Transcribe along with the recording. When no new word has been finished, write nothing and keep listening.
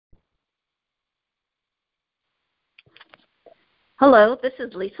Hello, this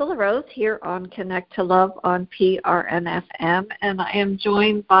is Lisa LaRose here on Connect to Love on PRNFM, and I am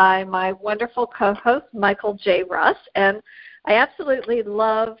joined by my wonderful co-host, Michael J. Russ, and I absolutely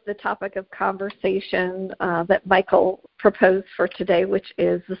love the topic of conversation that Michael proposed for today, which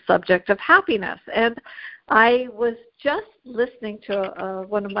is the subject of happiness. And I was just listening to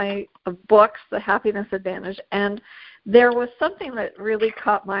one of my books, The Happiness Advantage, and there was something that really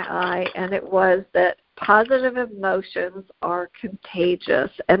caught my eye, and it was that positive emotions are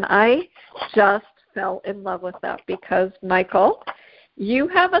contagious. And I just fell in love with that because, Michael, you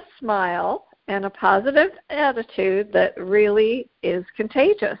have a smile and a positive attitude that really is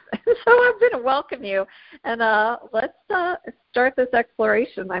contagious. So I'm going to welcome you. And let's start this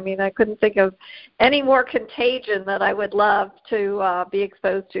exploration. I mean, I couldn't think of any more contagion that I would love to be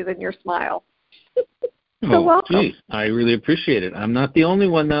exposed to than your smile. So welcome. Geez, I really appreciate it. I'm not the only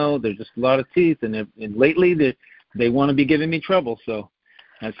one, though. There's just a lot of teeth, and lately they want to be giving me trouble, so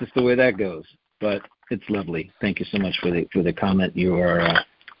that's just the way that goes. But it's lovely. Thank you so much for the comment. You are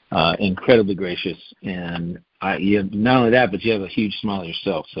incredibly gracious, and you have, not only that, but you have a huge smile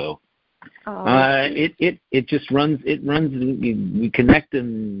yourself. So it just runs. We connect,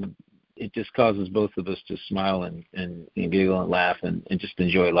 and it just causes both of us to smile and giggle and laugh and just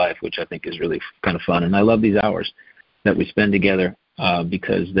enjoy life, which I think is really kind of fun. And I love these hours that we spend together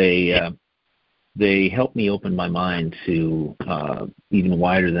because they help me open my mind to even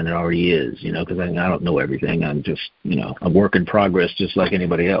wider than it already is, because I don't know everything. I'm just, a work in progress just like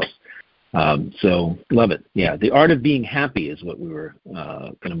anybody else. So love it. Yeah, the art of being happy is what we were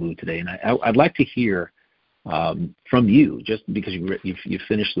going to move today. And I'd like to hear from you, just because you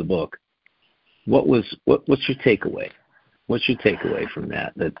finished the book. What's your takeaway? What's your takeaway from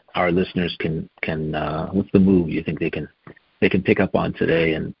that our listeners can what's the move you think they can pick up on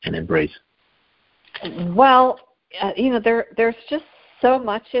today and embrace? Well, there's just so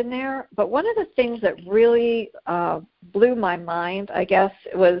much in there, but one of the things that really blew my mind, I guess,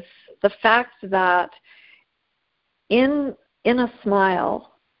 was the fact that in a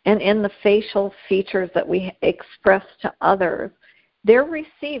smile and in the facial features that we express to others,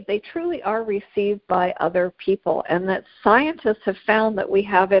 they truly are received by other people, and that scientists have found that we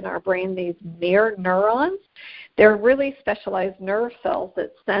have in our brain these mirror neurons. They're really specialized nerve cells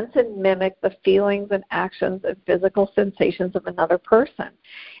that sense and mimic the feelings and actions and physical sensations of another person.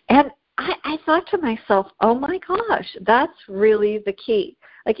 And I thought to myself, oh my gosh, that's really the key.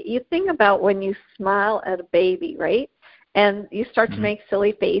 Like, you think about when you smile at a baby, right? And you start to make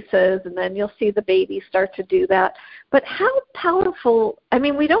silly faces, and then you'll see the baby start to do that. But how powerful,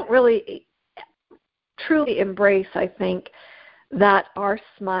 we don't really truly embrace, I think, that our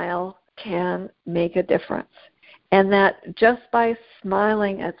smile can make a difference. And that just by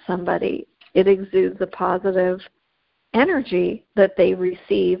smiling at somebody, it exudes a positive energy that they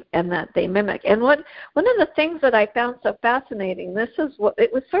receive and that they mimic. And one of the things that I found so fascinating,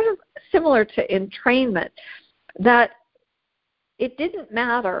 it was sort of similar to entrainment, that it didn't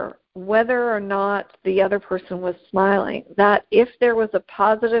matter whether or not the other person was smiling, that if there was a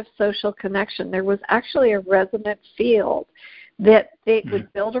positive social connection, there was actually a resonant field that they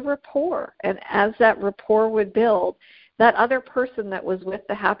would build a rapport. And as that rapport would build, that other person that was with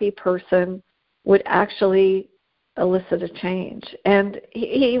the happy person would actually elicit a change. And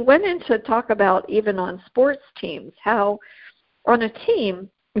he went in to talk about, even on sports teams, how on a team,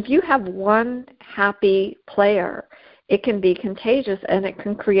 if you have one happy player, it can be contagious, and it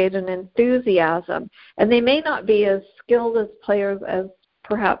can create an enthusiasm. And they may not be as skilled as players as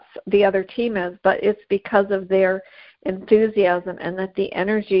perhaps the other team is, but it's because of their enthusiasm and that the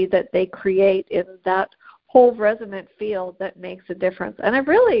energy that they create in that whole resonant field that makes a difference. And I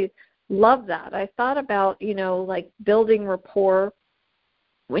really love that. I thought about, like building rapport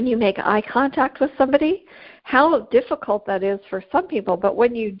when you make eye contact with somebody, how difficult that is for some people. But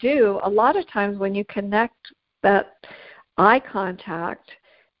when you do, a lot of times when you connect that eye contact,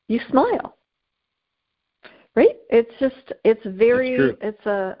 you smile, right? It's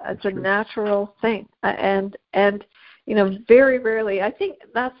a natural thing, and very rarely. I think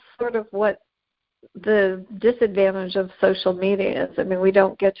that's sort of what the disadvantage of social media is. We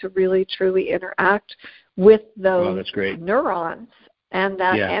don't get to really truly interact with those neurons and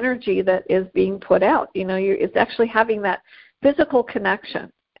that energy that is being put out. It's actually having that physical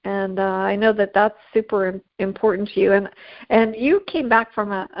connection. And I know that that's super important to you. And you came back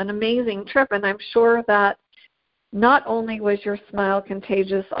from an amazing trip, and I'm sure that not only was your smile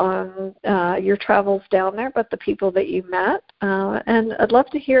contagious on your travels down there, but the people that you met. And I'd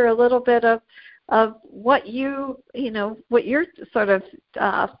love to hear a little bit of of what what your sort of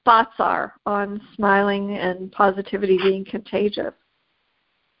thoughts are on smiling and positivity being contagious.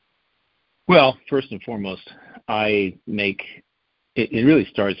 Well, first and foremost, it really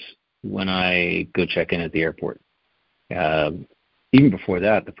starts when I go check in at the airport. Even before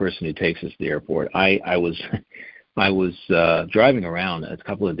that, the person who takes us to the airport, I was driving around a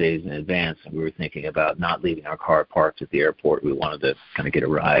couple of days in advance, and we were thinking about not leaving our car parked at the airport. We wanted to kind of get a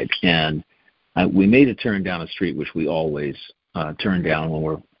ride, and we made a turn down a street, which we always turn down when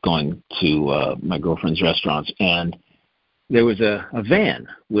we're going to my girlfriend's restaurants, and there was a van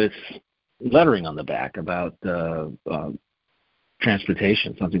with lettering on the back about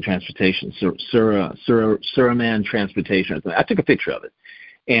transportation, Suraman Transportation. I took a picture of it,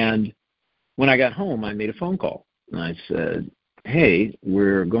 and when I got home, I made a phone call, and I said, "Hey,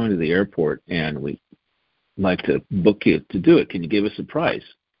 we're going to the airport, and we'd like to book you to do it. Can you give us a price?"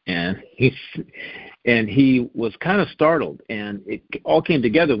 And he was kind of startled, and it all came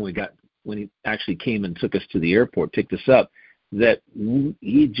together when he actually came and took us to the airport, picked us up, that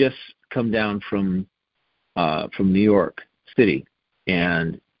he'd just come down from New York City,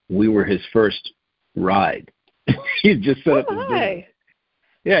 and we were his first ride. He just set up his business.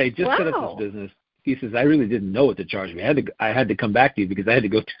 Yeah, he just set up his business. He says, "I really didn't know what to charge me. I had to come back to you because I had to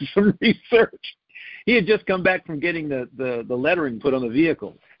go do some research." He had just come back from getting the lettering put on the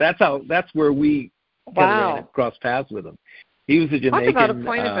vehicle. That's where we kind of crossed paths with him. He was a Jamaican. Talk about a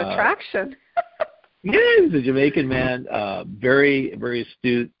point of attraction. Yeah, he was a Jamaican man, very, very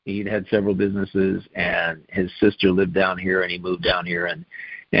astute. He'd had several businesses, and his sister lived down here, and he moved down here, and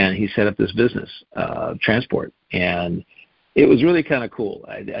he set up this business, transport. And it was really kind of cool.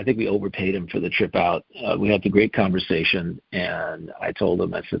 I think we overpaid him for the trip out. We had a great conversation, and I told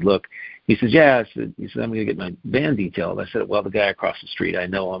him, I said, "Look," he says, "Yeah." He said, "I'm going to get my van detailed." I said, "Well, the guy across the street, I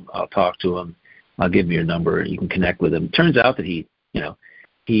know him. I'll talk to him. I'll give him your number. You can connect with him." Turns out that he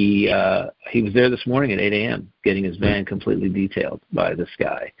was there this morning at 8 a.m. getting his van completely detailed by this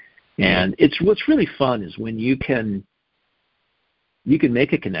guy. And what's really fun is when you can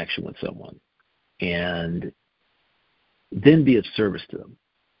make a connection with someone and then be of service to them.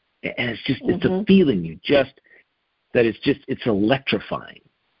 And it's a feeling it's electrifying.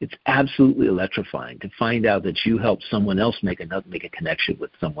 It's absolutely electrifying to find out that you helped someone else make a connection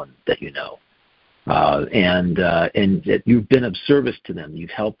with someone that you know. And that you've been of service to them, you've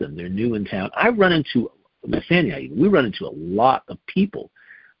helped them, they're new in town. We run into a lot of people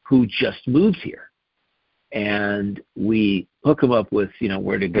who just moved here, and we hook them up with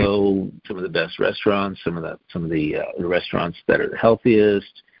where to go, some of the best restaurants, some of the restaurants that are the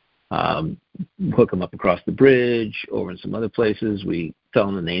healthiest. Hook them up across the bridge, over in some other places. We tell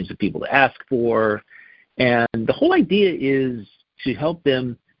them the names of people to ask for, and the whole idea is to help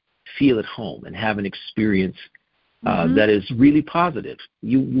them feel at home and have an experience that is really positive.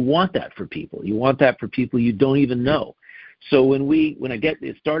 You want that for people. You want that for people you don't even know. So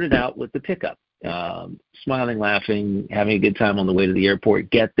it started out with the pickup, smiling, laughing, having a good time on the way to the airport.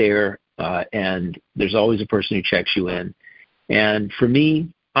 Get there, and there's always a person who checks you in. And for me,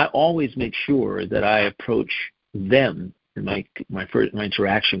 I always make sure that I approach them in my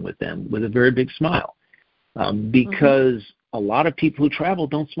interaction with them with a very big smile, because a lot of people who travel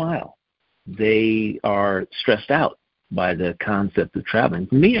don't smile. They are stressed out by the concept of traveling.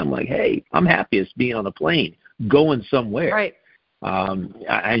 For me, I'm like, hey, I'm happiest being on a plane, going somewhere. Right.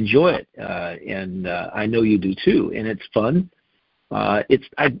 I enjoy it, and I know you do too. And it's fun.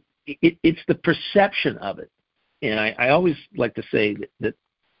 It's the perception of it, and I always like to say that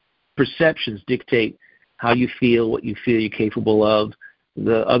perceptions dictate how you feel, what you feel you're capable of,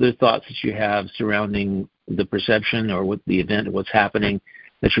 the other thoughts that you have surrounding the perception or what the event or what's happening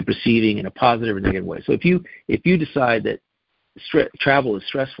that you're perceiving in a positive or negative way. So if you decide that travel is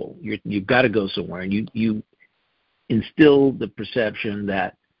stressful, you've got to go somewhere, and you instill the perception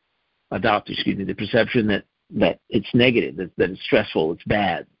that it's negative, that it's stressful, it's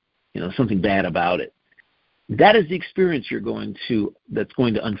bad, something bad about it. That is the experience that's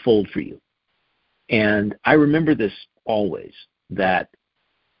going to unfold for you. And I remember this always, that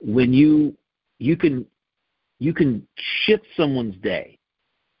when you can shift someone's day.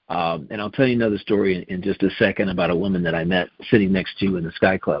 And I'll tell you another story in just a second about a woman that I met sitting next to you in the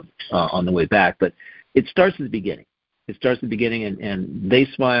Sky Club on the way back. But it starts at the beginning. And they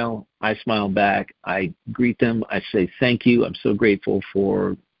smile, I smile back, I greet them, I say thank you, I'm so grateful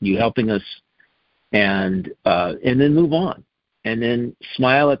for you helping us, and then move on. And then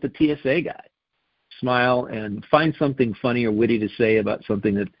smile at the TSA guy. Smile and find something funny or witty to say about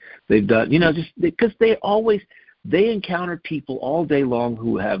something that they've done. Just because they encounter people all day long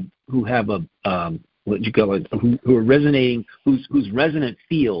who have a what you call it, who are resonating, whose resonant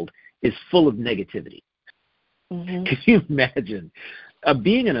field is full of negativity. Mm-hmm. Can you imagine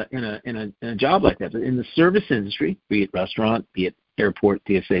being in a job like that, in the service industry, be it restaurant, be it airport,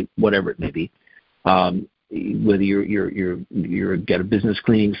 TSA, whatever it may be, whether you're got a business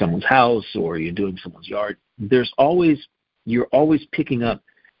cleaning someone's house or you're doing someone's yard, you're always picking up,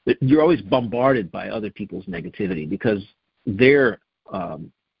 you're always bombarded by other people's negativity because their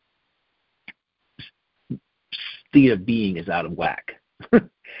state of being is out of whack. Mm-hmm.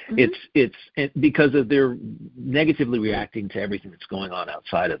 It's because of their negatively reacting to everything that's going on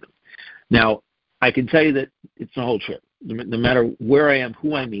outside of them. Now, I can tell you that it's a whole trip. No matter where I am,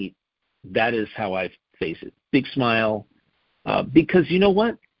 who I meet, that is how I face it. Big smile, because you know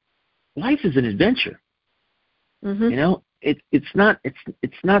what? Life is an adventure. Mm-hmm. You know, it's not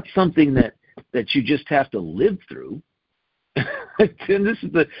something that you just have to live through. And this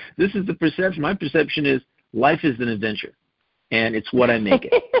is the perception. My perception is life is an adventure, and it's what I make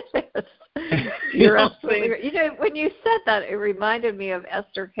it. You're absolutely right. You know, when you said that, it reminded me of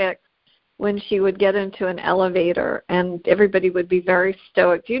Esther Hicks when she would get into an elevator and everybody would be very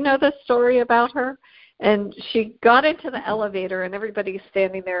stoic. Do you know this story about her? And she got into the elevator and everybody's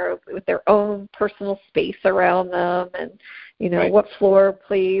standing there with their own personal space around them and, you know, right. What floor,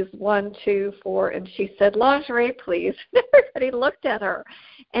 please? 1, 2, 4. And she said, lingerie, please. And everybody looked at her.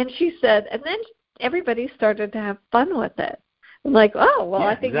 And she said, and then everybody started to have fun with it. Like, oh, well, yeah,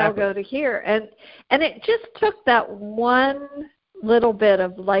 I think exactly. I'll go to here. And it just took that one little bit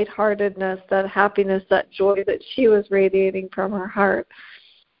of lightheartedness, that happiness, that joy that she was radiating from her heart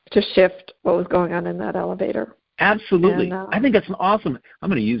to shift what was going on in that elevator. Absolutely. And, I think that's an awesome. I'm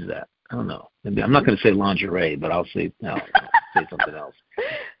going to use that. I don't know. Maybe I'm not going to say lingerie, but I'll say say something else.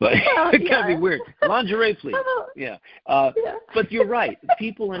 But it can't be weird. Lingerie, please. Yeah. But you're right.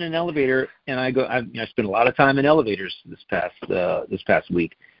 People in an elevator, and I spent a lot of time in elevators this past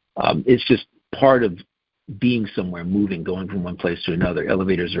week. It's just part of being somewhere, moving, going from one place to another.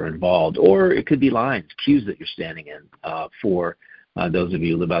 Elevators are involved, or it could be lines, queues that you're standing in for. Those of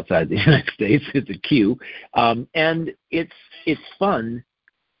you who live outside the United States, it's a queue, and it's fun.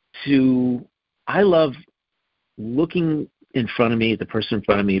 I love looking in front of me, the person in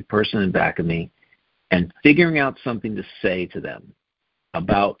front of me, the person in back of me, and figuring out something to say to them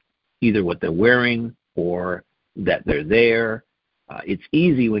about either what they're wearing or that they're there. It's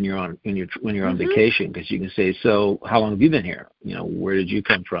easy when you're on mm-hmm. vacation because you can say, so how long have you been here? You know, where did you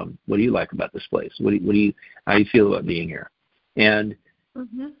come from? What do you like about this place? How do you feel about being here? And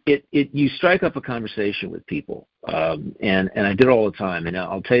mm-hmm. You strike up a conversation with people, and I did it all the time. And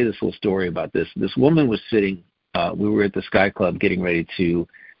I'll tell you this little story about this. This woman was sitting. We were at the Sky Club getting ready to.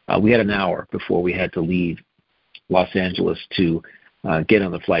 We had an hour before we had to leave Los Angeles to get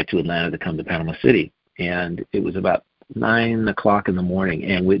on the flight to Atlanta to come to Panama City. And it was about 9 o'clock in the morning,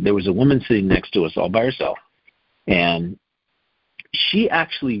 and there was a woman sitting next to us all by herself, and she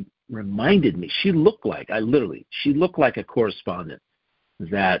actually reminded me. She looked like a correspondent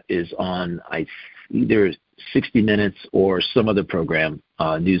that is on either 60 Minutes or some other program,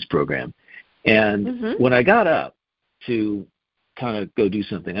 news program. And mm-hmm. when I got up to kind of go do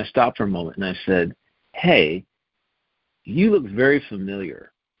something, I stopped for a moment and I said, "Hey, you look very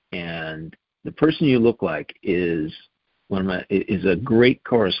familiar, and the person you look like is a great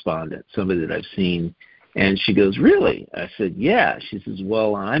correspondent, somebody that I've seen." And she goes, "Really?" I said, "Yeah." She says,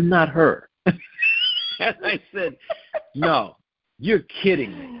 "Well, I'm not her." And I said, "No, you're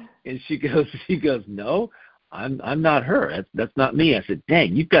kidding me." And she goes, "No, I'm not her. That's not me." I said,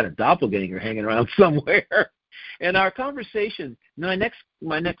 "Dang, you've got a doppelganger hanging around somewhere." And our conversation, my next,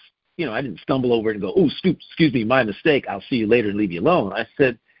 I didn't stumble over it and go, "Oh, excuse me, my mistake. I'll see you later and leave you alone." I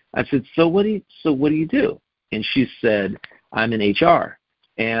said, "So what do you do?" And she said, "I'm in HR."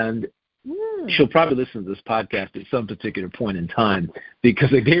 And she'll probably listen to this podcast at some particular point in time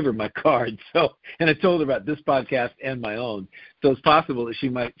because I gave her my card. And I told her about this podcast and my own. So it's possible that she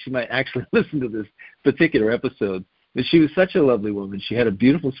might actually listen to this particular episode. But she was such a lovely woman. She had a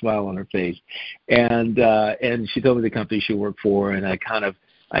beautiful smile on her face, and she told me the company she worked for. And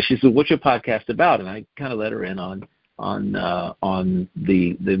she said, "What's your podcast about?" And I kind of let her in on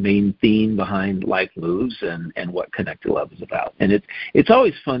the main theme behind Life Moves and what Connect to Love is about. And it's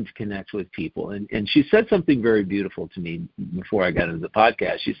always fun to connect with people. And she said something very beautiful to me before I got into the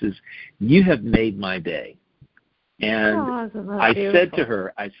podcast. She says, "You have made my day." And I said to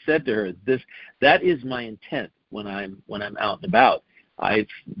her, that is my intent when I'm out and about.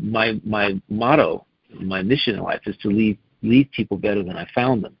 My motto, my mission in life is to leave people better than I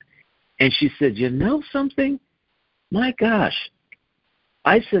found them. And she said, "You know something? my gosh,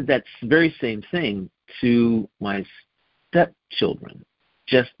 I said that very same thing to my stepchildren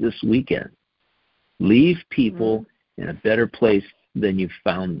just this weekend. Leave people in a better place than you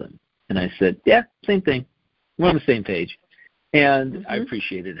found them. And I said, yeah, same thing. We're on the same page. And I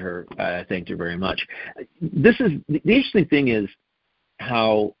appreciated her. I thanked her very much. The interesting thing is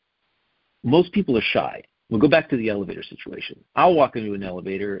how most people are shy. We'll go back to the elevator situation. I'll walk into an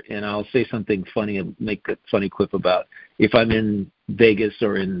elevator and I'll say something funny and make a funny quip about, if I'm in Vegas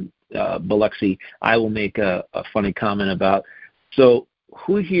or in Biloxi, I will make a funny comment about, so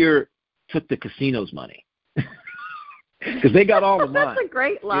who here took the casino's money? Because they got all the money. That's a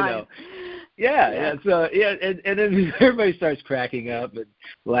great line. You know? Yeah. And then everybody starts cracking up and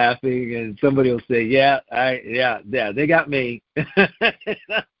laughing, and somebody will say, yeah, they got me.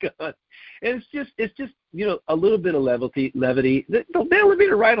 And it's just a little bit of levity. The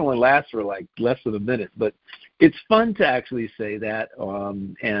elevator ride only lasts for like less than a minute, but it's fun to actually say that,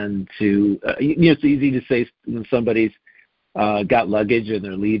 and to it's easy to say when somebody's got luggage and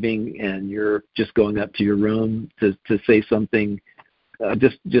they're leaving, and you're just going up to your room to say something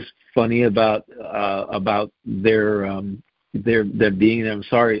just funny about their being there. I'm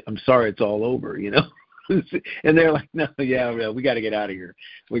sorry, it's all over, And they're like, no, yeah, we got to get out of here.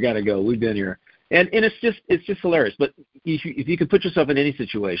 We got to go. We've been here, and it's just hilarious. But if you can put yourself in any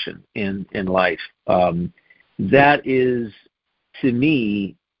situation in life, that is, to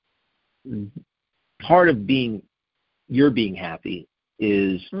me, part of being happy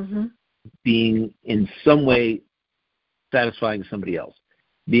is being in some way satisfying somebody else,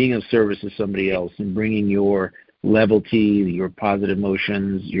 being of service to somebody else, and bringing your levity, your positive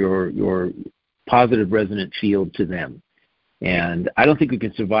emotions, your positive resonant field to them. And I don't think we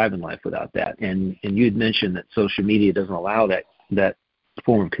can survive in life without that. And you had mentioned that social media doesn't allow that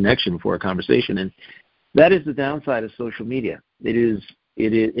form of connection for a conversation, and that is the downside of social media. It is,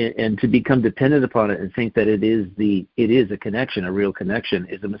 and to become dependent upon it and think that it is a connection, a real connection,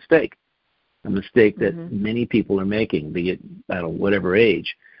 is a mistake that many people are making, be it at whatever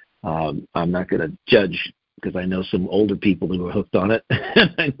age. I'm not going to judge, because I know some older people who are hooked on it,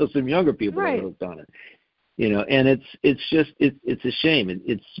 and I know some younger people who are hooked on it. And it's a shame.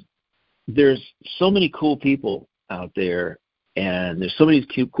 There's so many cool people out there, and there's so many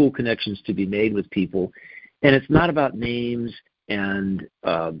cool connections to be made with people, and it's not about names and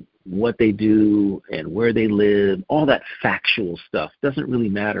what they do and where they live. All that factual stuff doesn't really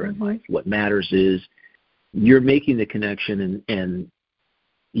matter in life. What matters is you're making the connection, and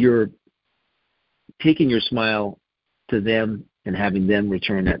you're taking your smile to them and having them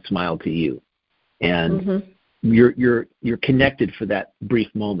return that smile to you. And you're connected for that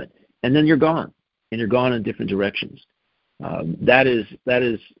brief moment, and then you're gone, and you're gone in different directions. That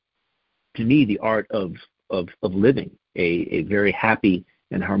is to me the art of living a very happy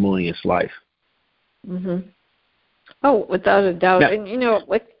and harmonious life. Oh, without a doubt. Yeah.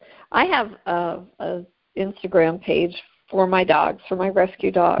 And I have a Instagram page for my dogs, for my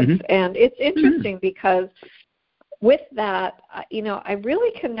rescue dogs, and it's interesting because with that, I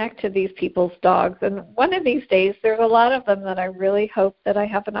really connect to these people's dogs, and one of these days there's a lot of them that I really hope that I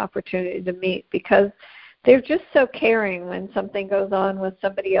have an opportunity to meet, because they're just so caring when something goes on with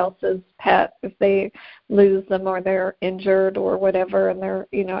somebody else's pet, if they lose them or they're injured or whatever, and they're,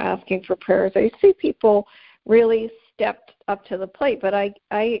 asking for prayers. I see people really stepped up to the plate, but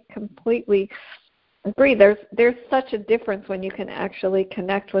I completely agree. There's such a difference when you can actually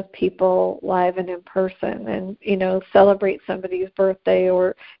connect with people live and in person, and celebrate somebody's birthday,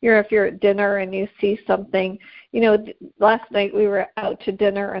 or if you're at dinner and you see something. Last night we were out to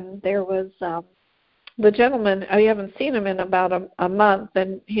dinner, and there was the gentleman. I haven't seen him in about a month,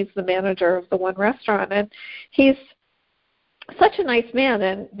 and he's the manager of the one restaurant, and he's such a nice man.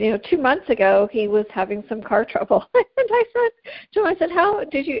 And 2 months ago he was having some car trouble, and I said to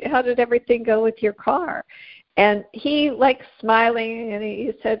him, how did everything go with your car? And he, like, smiling, and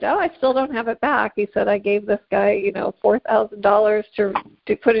he said, I still don't have it back. He said, I gave this guy $4,000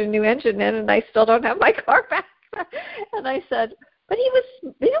 to put a new engine in, and I still don't have my car back. And I said, but it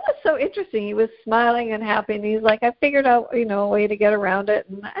was so interesting. He was smiling and happy, and he's like, I figured out, a way to get around it.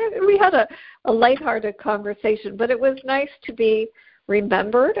 And we had a lighthearted conversation, but it was nice to be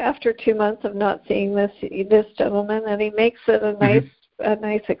remembered after 2 months of not seeing this gentleman, and he makes it a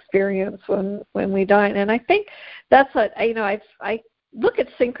nice experience when we dine. And I think that's what, I look at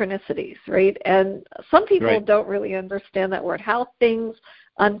synchronicities, right? And some people don't really understand that word, how things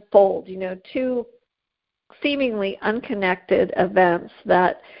unfold, two seemingly unconnected events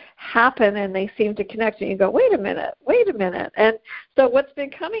that happen and they seem to connect, and you go, wait a minute. And so what's been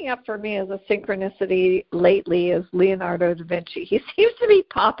coming up for me as a synchronicity lately is Leonardo da Vinci. He seems to be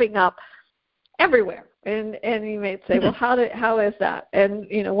popping up everywhere. And you may say, well, how is that? And,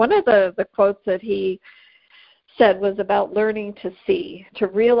 one of the quotes that he said was about learning to see, to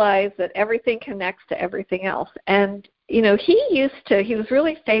realize that everything connects to everything else. And, he was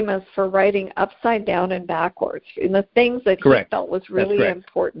really famous for writing upside down and backwards, and the things that he felt was really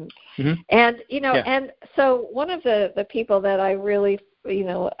important. Mm-hmm. And, and so one of the people that I really,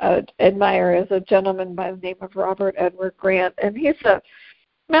 admire is a gentleman by the name of Robert Edward Grant, and he's a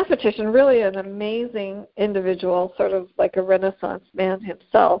mathematician, really an amazing individual, sort of like a Renaissance man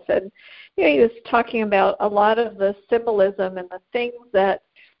himself. And he was talking about a lot of the symbolism and the things that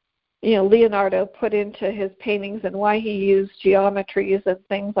Leonardo put into his paintings and why he used geometries and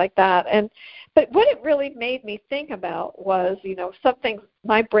things like that. But what it really made me think about was, something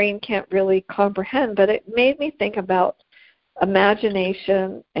my brain can't really comprehend, but it made me think about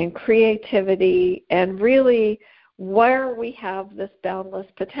imagination and creativity and really where we have this boundless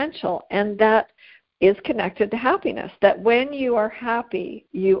potential, and that is connected to happiness, that when you are happy,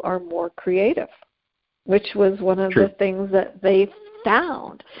 you are more creative, which was one of the things that they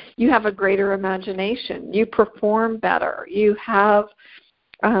found. You have a greater imagination. You perform better. You have,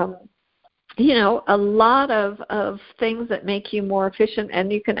 a lot of things that make you more efficient,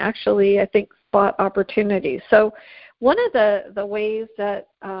 and you can actually, I think, spot opportunities. So one of the ways that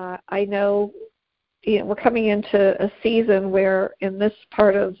I know, we're coming into a season where in this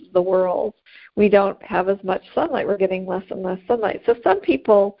part of the world we don't have as much sunlight. We're getting less and less sunlight. So some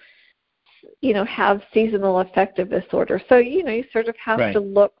people, have seasonal affective disorder. So, you sort of have to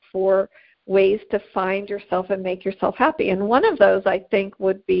look for ways to find yourself and make yourself happy. And one of those, I think,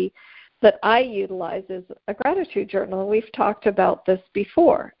 would be that I utilize is a gratitude journal. We've talked about this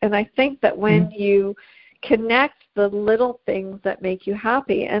before. And I think that when you connect the little things that make you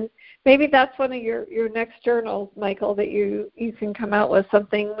happy, and maybe that's one of your next journals, Michael, that you can come out with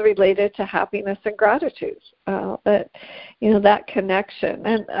something related to happiness and gratitude, that connection.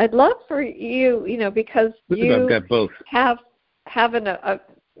 And I'd love for you, because you got both.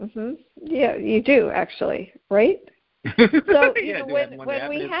 You do actually, right? So when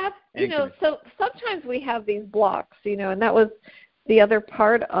we have, so sometimes we have these blocks, and that was the other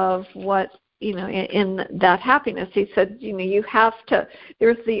part of what, in that happiness. He said, you have to,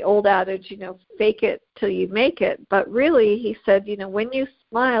 there's the old adage, fake it till you make it. But really, he said, when you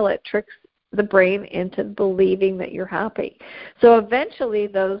smile, it tricks the brain into believing that you're happy. So eventually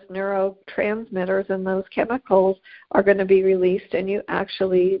those neurotransmitters and those chemicals are going to be released, and you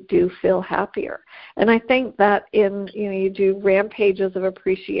actually do feel happier. And I think that you do rampages of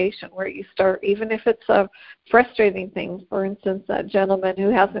appreciation where you start, even if it's a frustrating thing. For instance, that gentleman who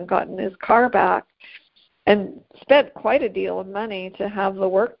hasn't gotten his car back and spent quite a deal of money to have the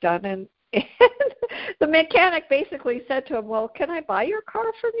work done, and the mechanic basically said to him, well, can I buy your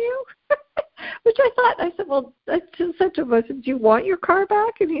car from you? Which I said, well, I just said to him, I said, do you want your car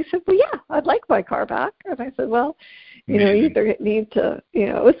back? And he said, well, yeah, I'd like my car back. And I said, well, you either need to,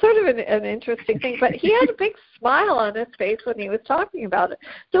 it was sort of an interesting thing. But he had a big smile on his face when he was talking about it.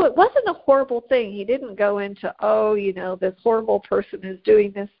 So it wasn't a horrible thing. He didn't go into, this horrible person is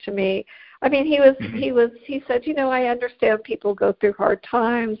doing this to me. I mean, he said, I understand people go through hard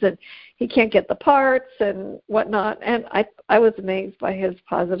times and he can't get the parts and whatnot. And I was amazed by his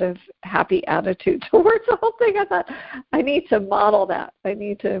positive, happy attitude towards the whole thing. I thought, I need to model that. I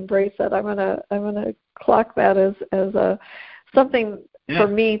need to embrace that. I'm gonna clock that as a something for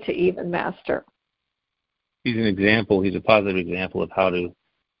me to even master. He's an example. He's a positive example of how to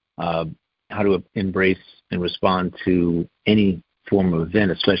embrace and respond to any form of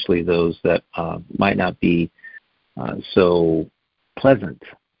event, especially those that might not be so pleasant,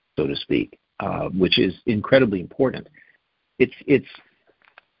 so to speak, which is incredibly important. It's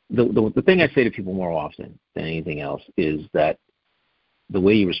the thing I say to people more often than anything else is that the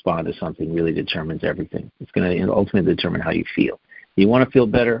way you respond to something really determines everything. It's going to ultimately determine how you feel. You want to feel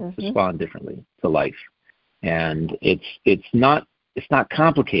better, respond differently to life, and it's not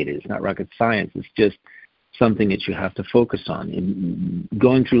complicated. It's not rocket science. It's just something that you have to focus on. And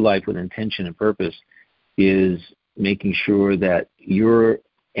going through life with intention and purpose is making sure that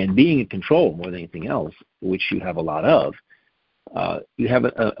and being in control more than anything else, which you have a lot of, you have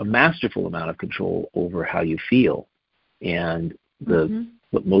a masterful amount of control over how you feel. And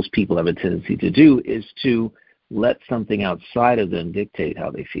what most people have a tendency to do is to let something outside of them dictate how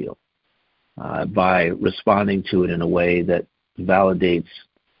they feel by responding to it in a way that validates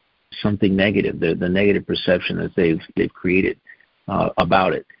something negative, the negative perception that they've created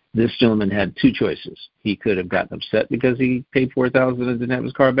about it. this gentleman had two choices. He could have gotten upset because he paid $4,000 and didn't have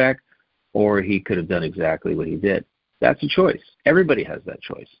his car back, or he could have done exactly what he did. That's a choice. Everybody has that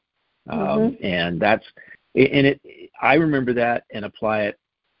choice. And I remember that and apply it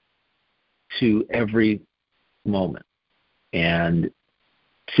to every moment. And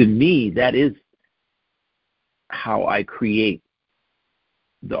to me, that is how I create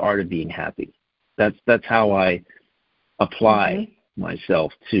the art of being happy. That's how I apply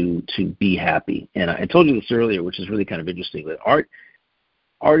myself to be happy. And I told you this earlier, which is really kind of interesting, that art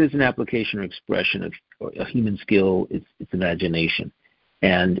is an application or expression of a human skill. It's imagination.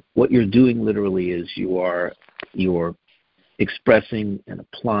 And what you're doing literally is you're expressing and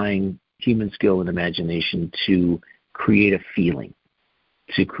applying human skill and imagination to create a feeling,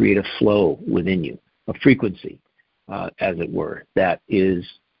 to create a flow within you, a frequency, as it were, that is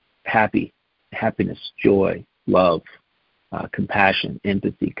happiness, joy, love, compassion,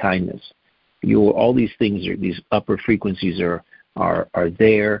 empathy, kindness. All these things, these upper frequencies are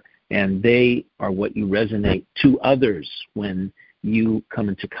there, and they are what you resonate to others when you come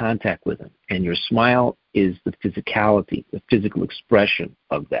into contact with them. And your smile is the physicality, the physical expression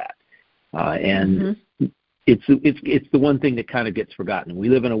of that. It's the one thing that kind of gets forgotten. We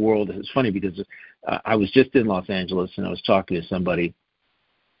live in a world. It's funny because I was just in Los Angeles and I was talking to somebody,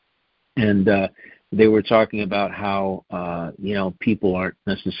 and they were talking about how people aren't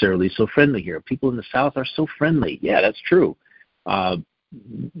necessarily so friendly here. People in the South are so friendly. Yeah, that's true.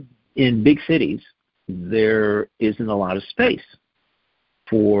 In big cities, there isn't a lot of space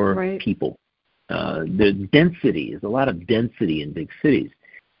for people. The density is a lot of density in big cities,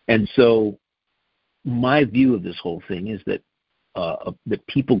 and so my view of this whole thing is that that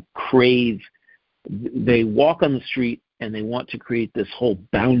people crave. They walk on the street and they want to create this whole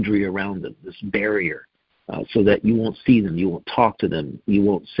boundary around them, this barrier, so that you won't see them, you won't talk to them, you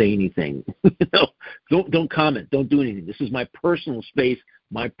won't say anything. Don't comment, don't do anything. This is my personal space,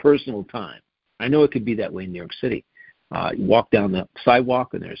 my personal time. I know it could be that way in New York City. You walk down the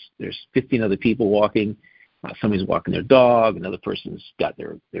sidewalk and there's 15 other people walking. Somebody's walking their dog, another person's got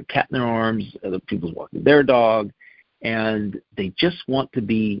their cat in their arms, other people's walking their dog, and they just want to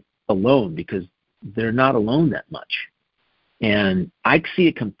be alone because they're not alone that much. And I see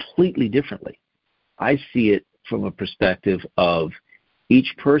it completely differently. I see it from a perspective of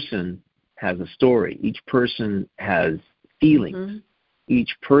each person has a story. Each person has feelings. Each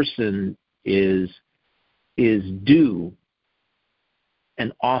person is due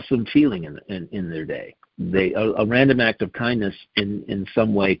an awesome feeling in their day. A random act of kindness in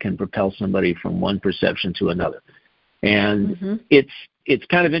some way can propel somebody from one perception to another. And it's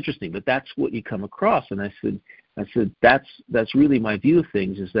kind of interesting, but that's what you come across. And I said that's really my view of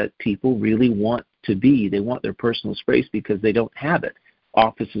things, is that people really want they want their personal space because they don't have it.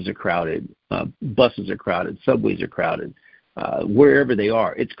 Offices are crowded, buses are crowded, subways are crowded, wherever they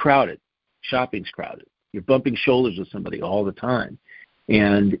are, it's crowded. Shopping's crowded. You're bumping shoulders with somebody all the time.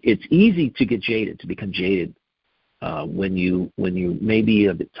 And it's easy to get jaded, to become jaded when you may be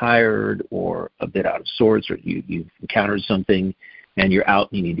a bit tired or a bit out of sorts, or you've encountered something and you're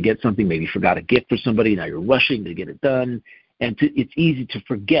out and you need to get something. Maybe you forgot a gift for somebody. Now you're rushing to get it done. And it's easy to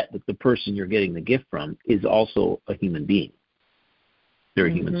forget that the person you're getting the gift from is also a human being. They're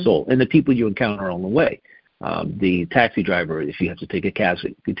a human soul. And the people you encounter on the way, the taxi driver, if you have to take a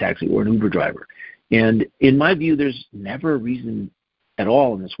taxi, or an Uber driver. And in my view, there's never a reason at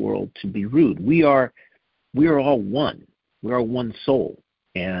all in this world to be rude. We are all one. We are one soul.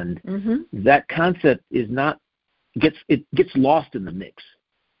 And that concept gets lost in the mix.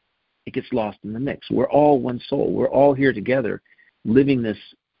 It gets lost in the mix. We're all one soul. We're all here together living this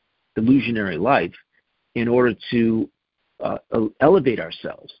illusionary life in order to elevate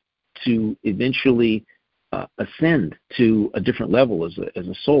ourselves, to eventually ascend to a different level as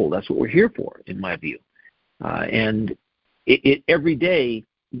a soul. That's what we're here for, in my view. And every day,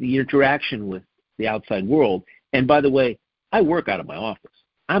 the interaction with the outside world, and by the way, I work out of my office.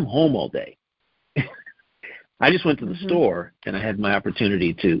 I'm home all day. I just went to the store, and I had my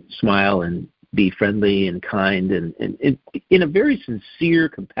opportunity to smile and be friendly and kind and in a very sincere,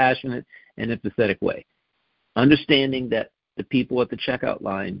 compassionate, and empathetic way, understanding that the people at the checkout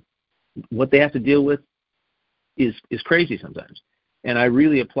line, what they have to deal with is crazy sometimes. And I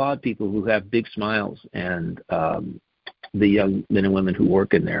really applaud people who have big smiles, and the young men and women who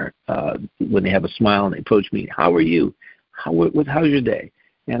work in there, when they have a smile and they approach me, how are you? How's your day?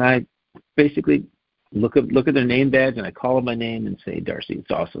 And I basically look at their name badge, and I call them by name and say, Darcy,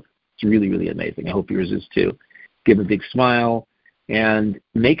 it's awesome. It's really, really amazing. I hope yours is too. Give them a big smile and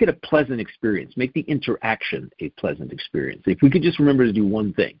make it a pleasant experience. Make the interaction a pleasant experience. If we could just remember to do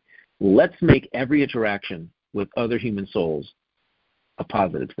one thing, let's make every interaction with other human souls a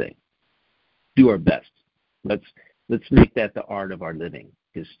positive thing. Do our best. Let's make that the art of our living,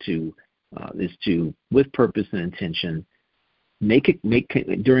 is to with purpose and intention make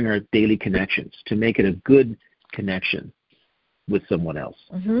during our daily connections, to make it a good connection with someone else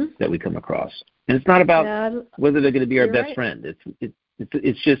that we come across. And it's not about whether they're going to be our best friend.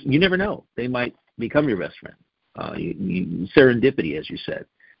 It's just, you never know. They might become your best friend. Serendipity, as you said.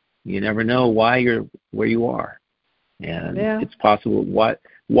 You never know why you're where you are, and it's possible.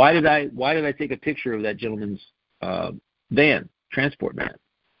 Why did I take a picture of that gentleman's van, transport van?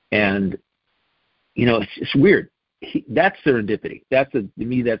 And it's weird. That's serendipity. To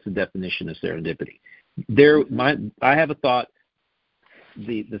me, that's the definition of serendipity. I have a thought.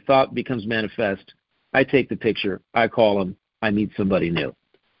 The thought becomes manifest. I take the picture. I call them. I meet somebody new,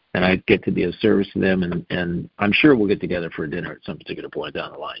 and I get to be of service to them. And I'm sure we'll get together for a dinner at some particular point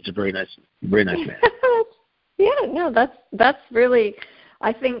down the line. He's a very nice man. That's really.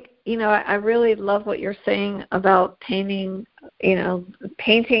 I think I really love what you're saying about painting.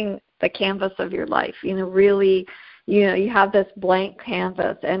 Painting the canvas of your life. Really. You have this blank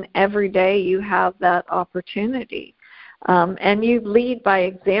canvas, and every day you have that opportunity. And you lead by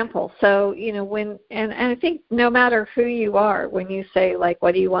example. So, and I think no matter who you are, when you say, like,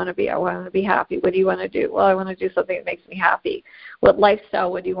 what do you want to be? I want to be happy. What do you want to do? Well, I want to do something that makes me happy. What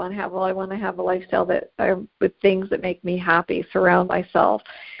lifestyle would you want to have? Well, I want to have a lifestyle with things that make me happy, surround myself,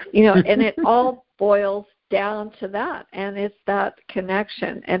 and it all boils down to that, and it's that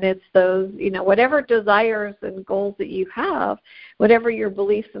connection, and it's those, whatever desires and goals that you have, whatever your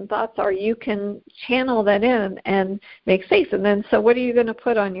beliefs and thoughts are, you can channel that in and make space. And then, so what are you going to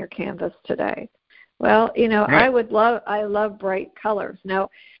put on your canvas today? Well, I love bright colors. Now,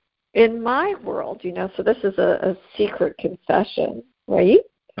 in my world, so this is a secret confession, right?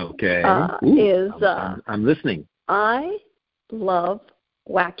 Okay. I'm listening. I love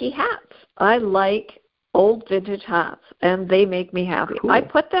wacky hats. I like old vintage hats, and they make me happy. Cool. I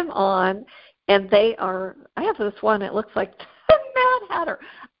put them on, and I have this one, it looks like Mad Hatter.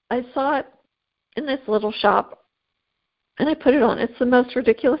 I saw it in this little shop, and I put it on. It's the most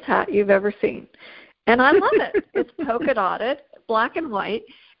ridiculous hat you've ever seen, and I love it. It's polka dotted, black and white,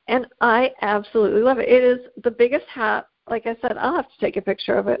 and I absolutely love it. It is the biggest hat. Like I said, I'll have to take a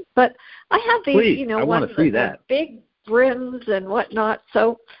picture of it, but I have these, I want to see that. Big brims and whatnot,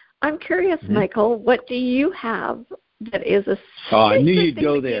 so I'm curious, Michael, what do you have that is a I knew you'd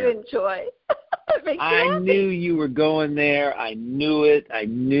go there. You enjoy? I knew you were going there. I knew it. I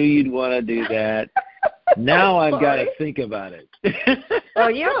knew you'd want to do that. Now I've got to think about it. Oh,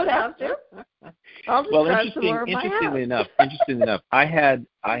 you don't have to. I'll just grab some more of my interestingly enough, I had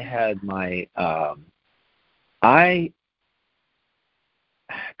my a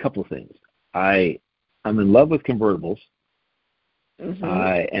couple of things. I'm in love with convertibles.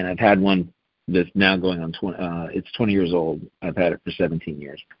 And I've had one that's now going on 20. It's 20 years old. I've had it for 17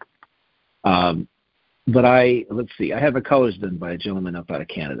 years. But let's see. I have the colors done by a gentleman up out of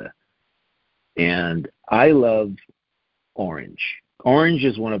Canada, and I love orange. Orange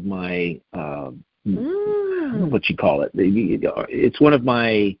is one of my I don't know what you call it. It's one of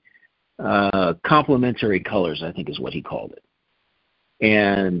my complementary colors, I think is what he called it.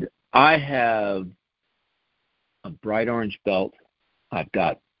 And I have a bright orange belt. I've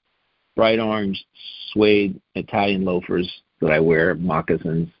got bright orange suede Italian loafers that I wear,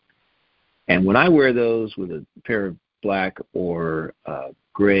 moccasins. And when I wear those with a pair of black or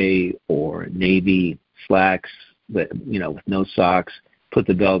gray or navy slacks, with no socks, put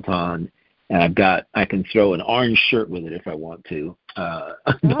the belt on, and I can throw an orange shirt with it if I want to.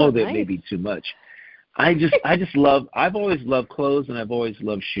 That may be too much. I've always loved clothes, and I've always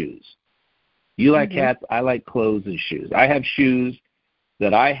loved shoes. You like hats, I like clothes and shoes. I have shoes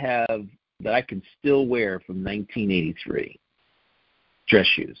that I can still wear from 1983. Dress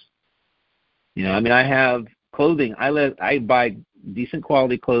shoes. I have clothing. I buy decent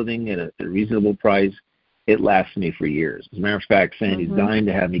quality clothing at a reasonable price. It lasts me for years. As a matter of fact, Sandy's dying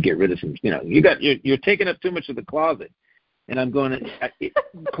to have me get rid of some. You're taking up too much of the closet, and I'm going to.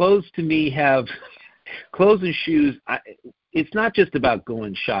 Clothes to me have clothes and shoes. It's not just about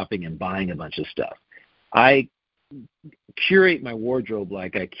going shopping and buying a bunch of stuff. I curate my wardrobe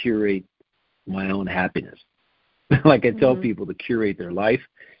like I curate my own happiness. Like I tell people to curate their life,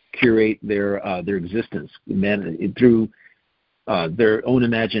 curate their existence through their own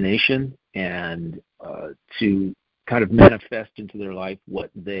imagination, and to kind of manifest into their life what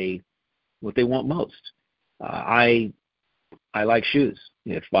they want most. I I like shoes.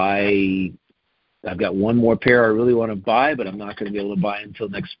 If I've got one more pair I really want to buy, but I'm not going to be able to buy until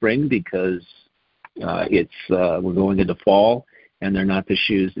next spring because we're going into fall, and they're not the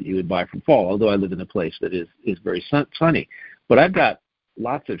shoes that you would buy from fall. Although I live in a place that is very sunny, but I've got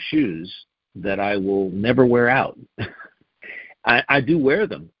lots of shoes that I will never wear out. I do wear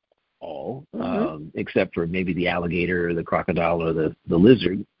them all, except for maybe the alligator or the crocodile or the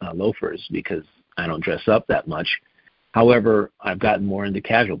lizard loafers, because I don't dress up that much. However, I've gotten more into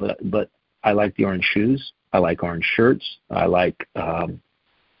casual, but I like the orange shoes. I like orange shirts. I like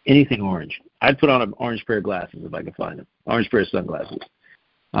anything orange. I'd put on an orange pair of glasses if I could find them. Orange pair of sunglasses.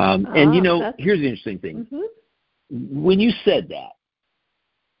 And here's the interesting thing. When you said that,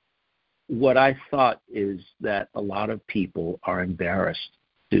 what I thought is that a lot of people are embarrassed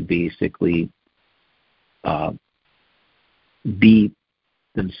to basically be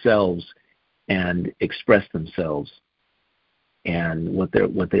themselves and express themselves and what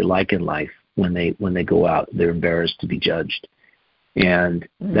they like in life. When they go out, they're embarrassed to be judged, and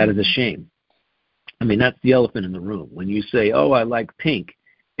that is a shame. I mean, that's the elephant in the room. When you say, "Oh, I like pink,"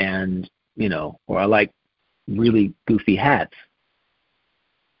 and or I like really goofy hats,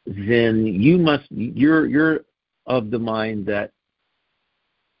 then you're of the mind that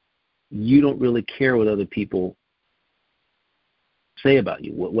you don't really care what other people say about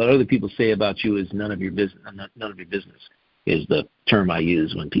you. What other people say about you is none of your business. None of your business is the term I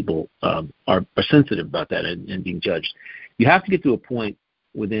use when people are sensitive about that and being judged. You have to get to a point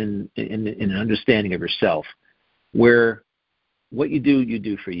in an understanding of yourself where what you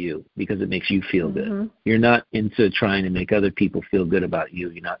do for you because it makes you feel good. You're not into trying to make other people feel good about you.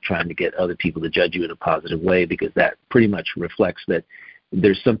 You're not trying to get other people to judge you in a positive way, because that pretty much reflects that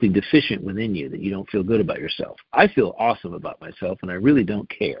there's something deficient within you, that you don't feel good about yourself. I feel awesome about myself, and I really don't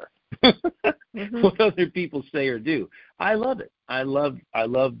care what other people say or do. I love it. I love,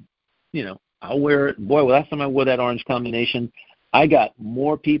 I'll wear it. Boy, last time I wore that orange combination, I got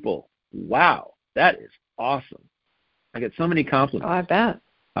more people. Wow, that is awesome. I get so many compliments. Oh, I bet.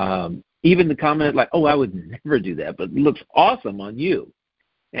 Even the comment like, "Oh, I would never do that, but it looks awesome on you."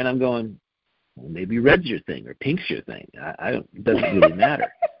 And I'm going, well, maybe red's your thing or pink's your thing. It doesn't really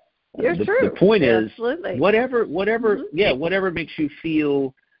matter. You're true. The point is, absolutely. whatever makes you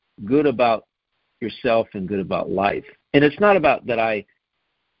feel good about yourself and good about life. And it's not about that I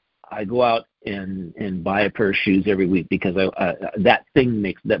go out and buy a pair of shoes every week because that thing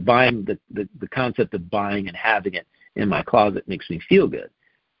makes that buying the concept of buying and having it in my closet makes me feel good.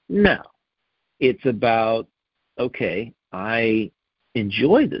 No, it's about, okay, I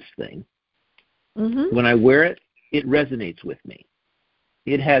enjoy this thing. When I wear it, it resonates with me.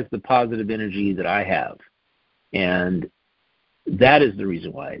 It has the positive energy that I have, and that is the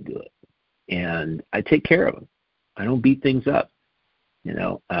reason why I do it. And I take care of them. I don't beat things up.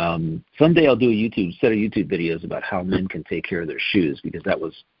 Someday I'll do a set of YouTube videos about how men can take care of their shoes, because that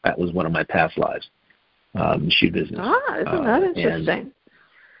was one of my past lives, the shoe business. Isn't that interesting?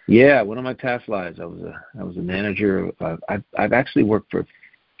 Yeah, one of my past lives, I was a manager. I've actually worked for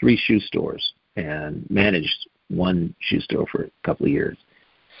 3 shoe stores and managed one shoe store for a couple of years.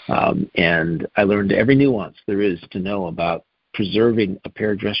 And I learned every nuance there is to know about preserving a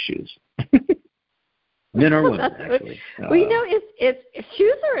pair of dress shoes. Men or women, actually. Well, it's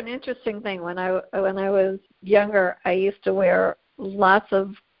shoes are an interesting thing. When I was younger, I used to wear lots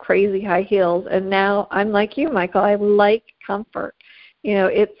of crazy high heels, and now I'm like you, Michael. I like comfort.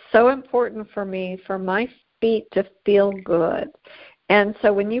 It's so important for me, for my feet to feel good. And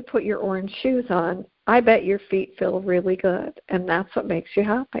so when you put your orange shoes on, I bet your feet feel really good, and that's what makes you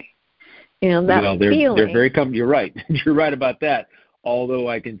happy. Feeling. They're very comfortable. You're right. You're right about that. Although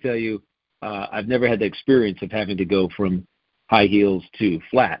I can tell you, I've never had the experience of having to go from high heels to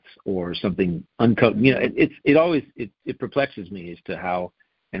flats or something uncut. It perplexes me as to how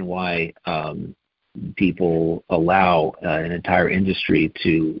and why people allow an entire industry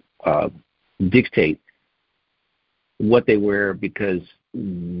to dictate what they wear, because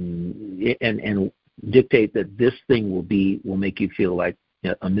and dictate that this thing will make you feel like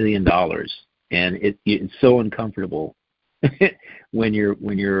 $1 million, and it's so uncomfortable when you're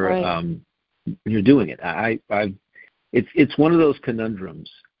right. You're doing it. It's one of those conundrums,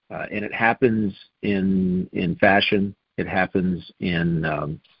 and it happens in fashion. It happens in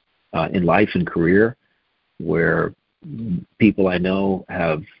life and career, where people I know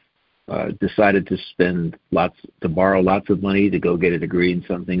have decided to borrow lots of money to go get a degree in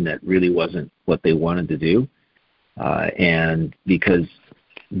something that really wasn't what they wanted to do, and because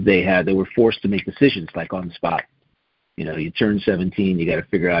they were forced to make decisions like on the spot. You turn 17, you got to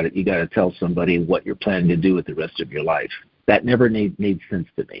figure out it. You got to tell somebody what you're planning to do with the rest of your life, That never made sense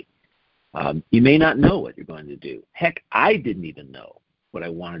to me. You may not know what you're going to do. Heck, I didn't even know what I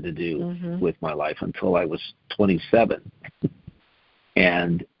wanted to do with my life until I was 27.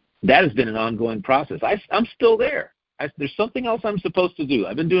 And that has been an ongoing process. I'm still there. There's something else I'm supposed to do.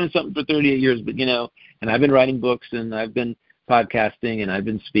 I've been doing something for 38 years, but and I've been writing books, and I've been podcasting, and I've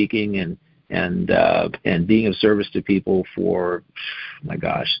been speaking, and being of service to people for, my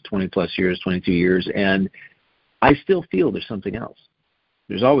gosh, 20 plus years, 22 years, and I still feel there's something else.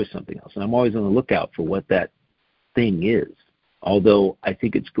 There's always something else, and I'm always on the lookout for what that thing is. Although I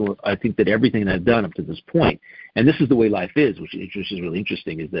think that everything that I've done up to this point, and this is the way life is, which is really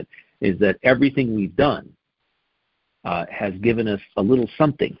interesting, is that everything we've done has given us a little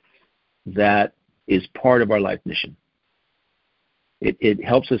something that is part of our life mission. It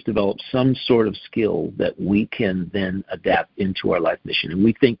helps us develop some sort of skill that we can then adapt into our life mission. And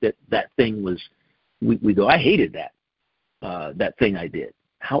we think that thing was, we go, I hated that thing I did.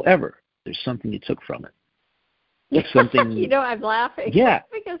 However, there's something you took from it. It's something. I'm laughing. Yeah.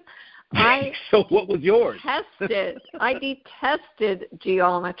 Because so what was yours? I detested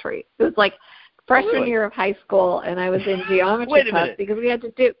geometry. It was like freshman year of high school, and I was in geometry class because we had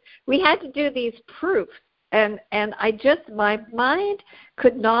to do these proofs, and my mind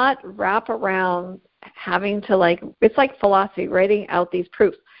could not wrap around having to it's like philosophy, writing out these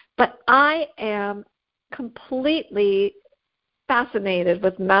proofs. But I am completely fascinated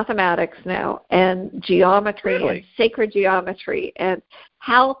with mathematics now and geometry and sacred geometry and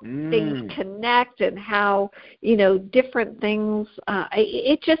how things connect and how different things.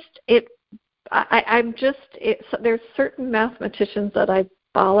 There's certain mathematicians that I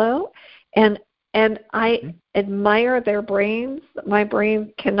follow, and I admire their brains. My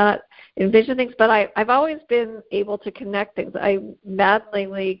brain cannot envision things, but I've always been able to connect things. I'm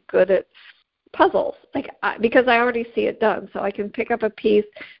maddeningly good at puzzles, because I already see it done. So I can pick up a piece.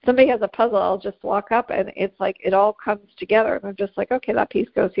 Somebody has a puzzle, I'll just walk up, and it's like it all comes together. And I'm just like, okay, that piece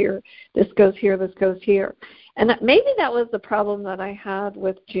goes here, this goes here, this goes here. And maybe that was the problem that I had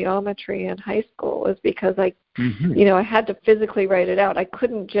with geometry in high school, is because I had to physically write it out. I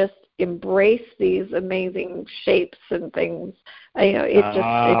couldn't just embrace these amazing shapes and things. It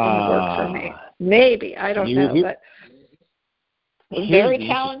didn't work for me. Maybe, I don't know, but it was very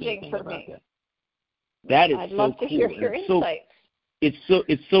challenging for me. That is I'd so love to cool. hear your insights.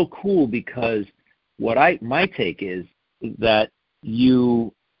 It's so cool because my take is that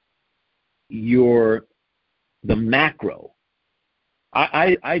you're the macro.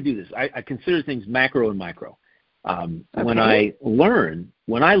 I do this. I consider things macro and micro. When I learn,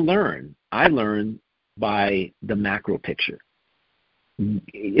 I learn by the macro picture.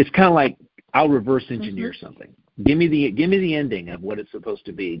 It's kind of like I'll reverse engineer something. Give me the ending of what it's supposed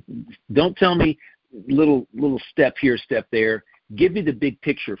to be. Don't tell me little step here, step there. Give me the big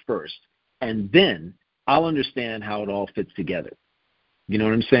picture first, and then I'll understand how it all fits together. You know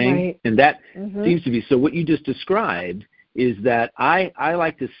what I'm saying? Right. And that seems to be so. What you just described is that I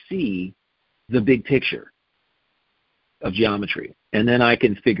like to see the big picture of geometry, and then I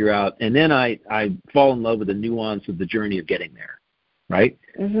can figure out, and then I fall in love with the nuance of the journey of getting there. Right?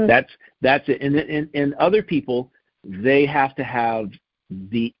 That's it. And other people, they have to have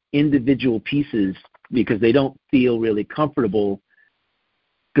the individual pieces because they don't feel really comfortable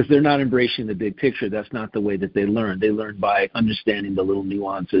because they're not embracing the big picture. That's not the way that they learn. They learn by understanding the little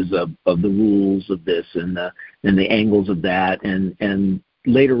nuances of the rules of this and the angles of that. And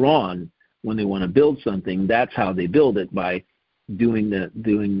later on, when they want to build something, that's how they build it, by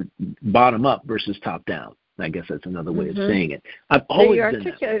doing bottom up versus top down. I guess that's another way of saying it. I've always you been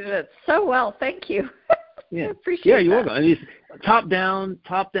articulated it so well. Thank you. Yeah, I appreciate you're that. welcome. I mean, it's top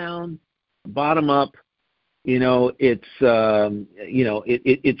down, bottom up. It's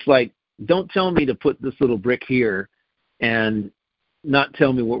it's like, don't tell me to put this little brick here and not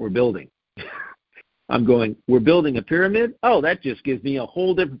tell me what we're building. I'm going, we're building a pyramid? Oh, that just gives me a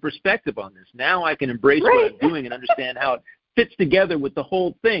whole different perspective on this. Now I can embrace what I'm doing and understand how it fits together with the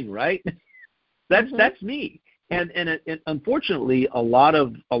whole thing, right? That's me. And unfortunately, a lot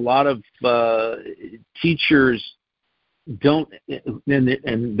of teachers don't,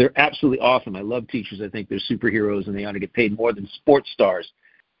 and they're absolutely awesome. I love teachers. I think they're superheroes, and they ought to get paid more than sports stars,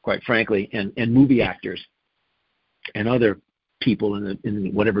 quite frankly, and movie actors and other people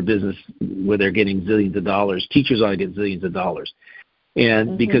in whatever business where they're getting zillions of dollars. Teachers ought to get zillions of dollars,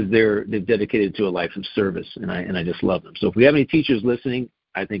 and because they've dedicated to a life of service, and I just love them. So if we have any teachers listening,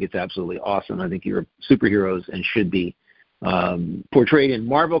 I think it's absolutely awesome. I think you're superheroes and should be portrayed in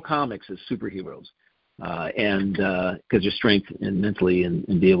Marvel Comics as superheroes, and because your strength and mentally and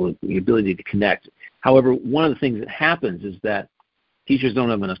the ability to connect. However, one of the things that happens is that teachers don't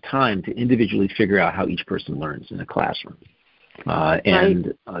have enough time to individually figure out how each person learns in a classroom.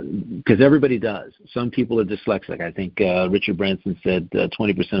 And because everybody does. Some people are dyslexic. I think Richard Branson said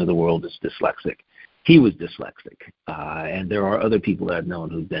 20% of the world is dyslexic. He was dyslexic. And there are other people that I've known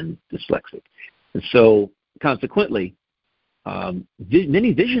who've been dyslexic. And so consequently,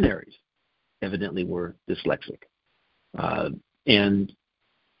 many visionaries evidently were dyslexic. And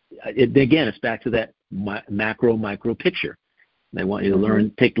again, it's back to that macro-micro picture. They want you to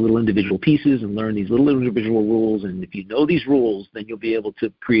learn, take little individual pieces and learn these little individual rules. And if you know these rules, then you'll be able to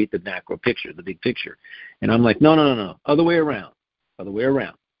create the macro picture, the big picture. And I'm like, no. Other way around.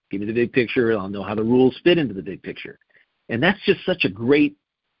 Give me the big picture. I'll know how the rules fit into the big picture. And that's just such a great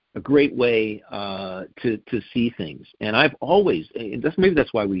way to see things. And I've always, and maybe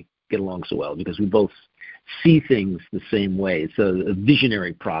that's why we get along so well, because we both see things the same way. It's a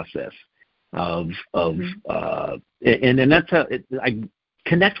visionary process. And that's how I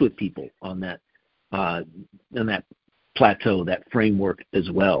connect with people on that plateau, that framework as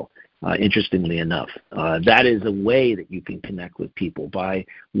well. Interestingly enough, that is a way that you can connect with people by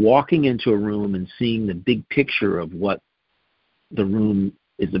walking into a room and seeing the big picture of what the room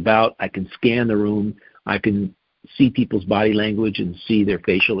is about. I can scan the room. I can see people's body language and see their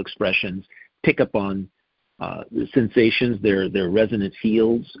facial expressions, pick up on the sensations, their resonant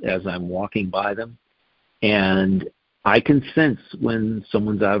fields as I'm walking by them, and I can sense when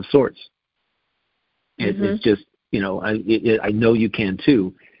someone's out of sorts. It's just, I know you can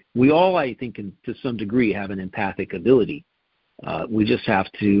too. We all, I think, to some degree, have an empathic ability. We just have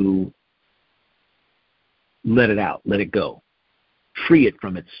to let it out, let it go, free it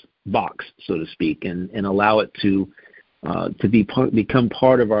from its box, so to speak, and allow it to become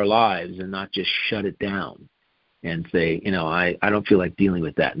part of our lives and not just shut it down and say, I don't feel like dealing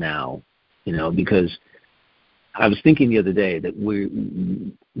with that now, because I was thinking the other day that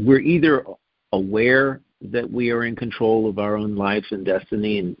we're either aware that we are in control of our own life and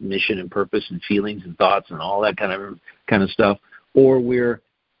destiny and mission and purpose and feelings and thoughts and all that kind of stuff, or we're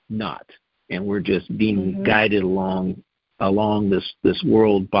not, and we're just being guided along this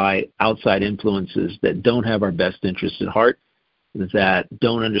world by outside influences that don't have our best interests at heart, that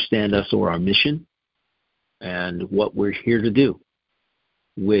don't understand us or our mission and what we're here to do,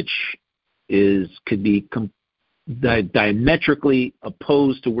 which could be diametrically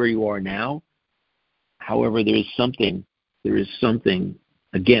opposed to where you are now. However, there is something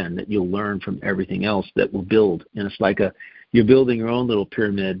again that you'll learn from everything else that will build, and it's like you're building your own little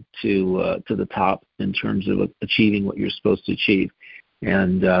pyramid to the top in terms of achieving what you're supposed to achieve,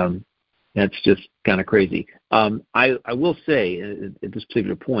 and that's just kind of crazy. I will say at this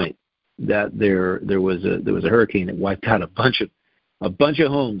particular point that there was a hurricane that wiped out a bunch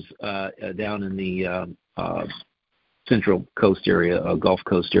of homes down in the central coast area, Gulf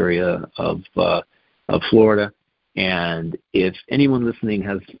Coast area of Florida. And if anyone listening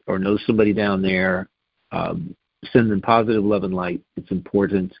has or knows somebody down there, send them positive love and light. It's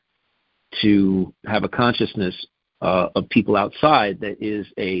important to have a consciousness of people outside that is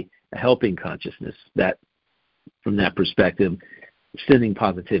a helping consciousness, that from that perspective, sending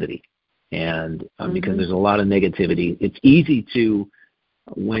positivity. And because there's a lot of negativity, it's easy to,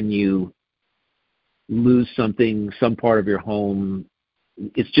 when you lose something, some part of your home,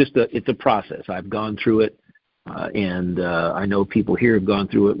 it's a process. I've gone through it. And I know people here have gone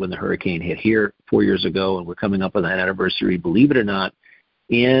through it when the hurricane hit here 4 years ago, and we're coming up on that anniversary, believe it or not,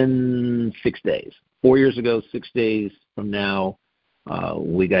 in 6 days. 4 years ago, 6 days from now,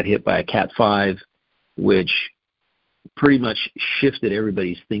 we got hit by a Cat 5, which pretty much shifted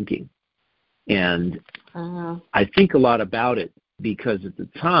everybody's thinking. And I think a lot about it because at the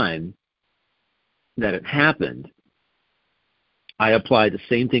time that it happened, I applied the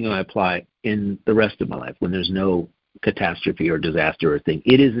same thing I apply in the rest of my life when there's no catastrophe or disaster or thing.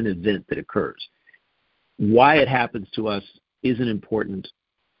 It is an event that occurs. Why it happens to us isn't important.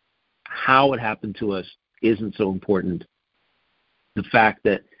 How it happened to us isn't so important. The fact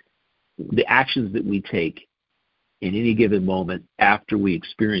that the actions that we take in any given moment after we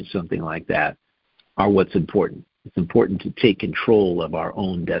experience something like that are what's important. It's important to take control of our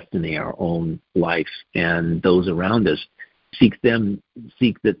own destiny, our own life, and those around us.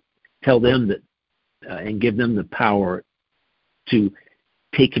 Tell them that, and give them the power to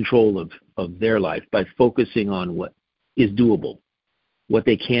take control of their life by focusing on what is doable, what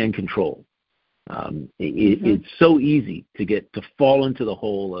they can control. It's so easy to fall into the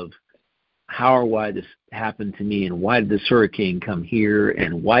hole of how or why this happened to me, and why did this hurricane come here,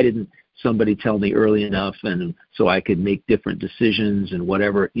 and why didn't somebody tell me early enough, and so I could make different decisions and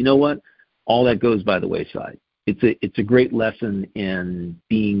whatever. You know what? all that goes by the wayside. It's a great lesson in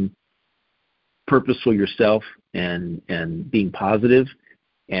being purposeful yourself and being positive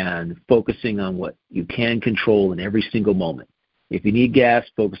and focusing on what you can control in every single moment. If you need gas,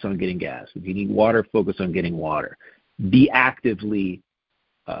 focus on getting gas. If you need water, focus on getting water. Be actively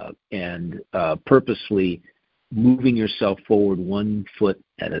and purposefully moving yourself forward 1 foot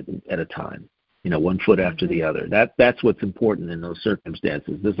at a time. 1 foot after the other. That's what's important in those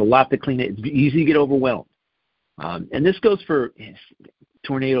circumstances. There's a lot to clean it. It's easy to get overwhelmed. And this goes for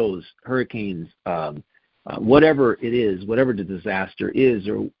tornadoes, hurricanes, whatever it is, whatever the disaster is,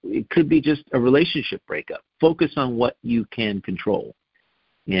 or it could be just a relationship breakup. Focus on what you can control.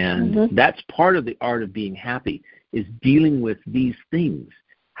 And that's part of the art of being happy, is dealing with these things.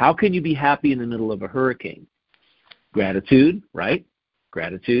 How can you be happy in the middle of a hurricane? Gratitude, right?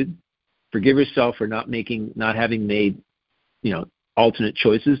 Gratitude. Forgive yourself for not having made, alternate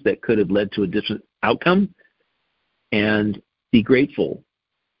choices that could have led to a different outcome, and be grateful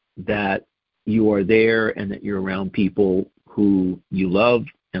that you are there and that you're around people who you love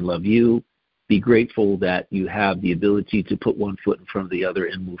and love you. Be grateful that you have the ability to put 1 foot in front of the other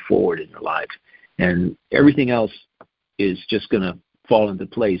and move forward in your life. And everything else is just going to fall into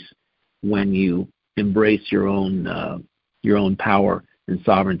place when you embrace your own power and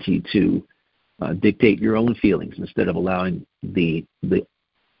sovereignty to dictate your own feelings instead of allowing the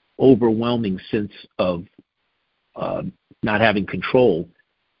overwhelming sense of not having control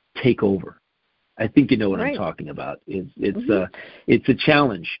take over. I think you know what I'm talking about. It's a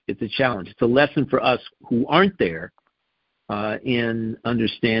challenge. It's a challenge. It's a lesson for us who aren't there in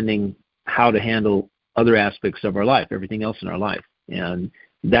understanding how to handle other aspects of our life, everything else in our life. And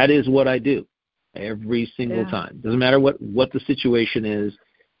that is what I do every single time. Doesn't matter what the situation is.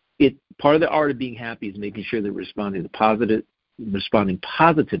 Part of the art of being happy is making sure that we're responding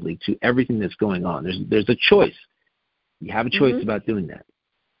positively to everything that's going on. There's a choice. You have a choice about doing that.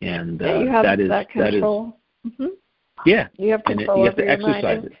 And you have that control. Yeah. You have control you have over to your exercise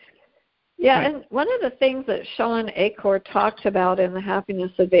mind. it. Yeah, Right. and one of the things that Sean Achor talked about in the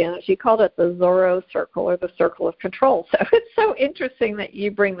Happiness Advantage, he called it the Zorro Circle, or the Circle of Control. So it's so interesting that you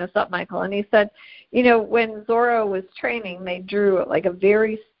bring this up, Michael. And he said, when Zorro was training, they drew like a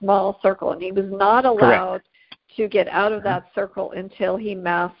very small circle, and he was not allowed to get out of that circle until he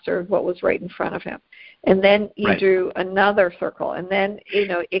mastered what was right in front of him. And then you drew another circle, and then,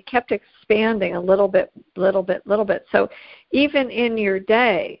 it kept expanding a little bit. So even in your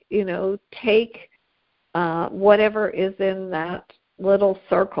day, take whatever is in that little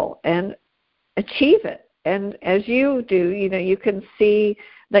circle and achieve it. And as you do, you can see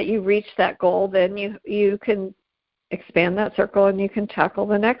that you reach that goal, then you can expand that circle and you can tackle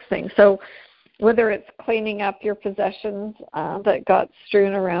the next thing. So whether it's cleaning up your possessions that got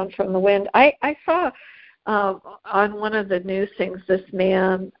strewn around from the wind. I saw on one of the news things, this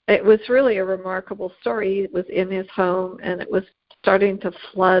man, it was really a remarkable story. He was in his home, and it was starting to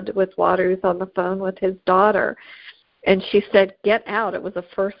flood with water. He was on the phone with his daughter, and she said, get out. It was a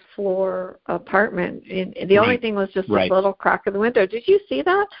first-floor apartment, and the only thing was just a little crack in the window. Did you see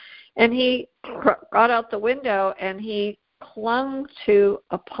that? And he got out the window, and he clung to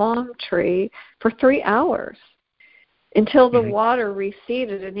a palm tree for 3 hours until the water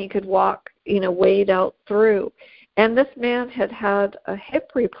receded and he could walk, wade out through. And this man had had a hip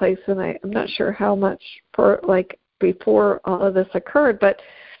replacement. I'm not sure how much before all of this occurred, but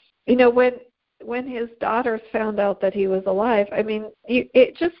when his daughters found out that he was alive, I mean,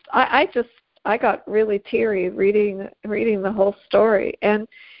 I got really teary reading the whole story, and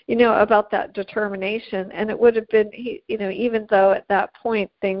about that determination. And it would have been, even though at that point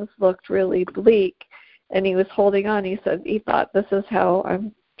things looked really bleak, and he was holding on, he said he thought, this is how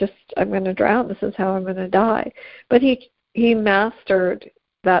I'm going to drown. This is how I'm going to die. But he mastered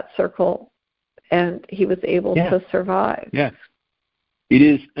that circle, and he was able to survive. Yeah. It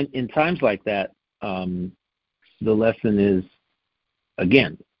is in times like that. The lesson is,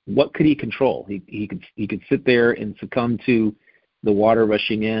 again, what could he control? He could sit there and succumb to the water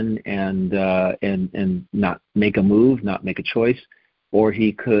rushing in and not make a move, not make a choice, or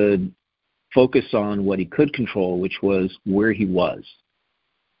he could focus on what he could control, which was where he was.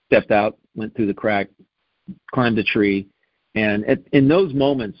 Stepped out, went through the crack, climbed a tree, and in those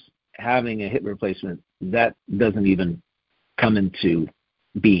moments, having a hip replacement, that doesn't even come into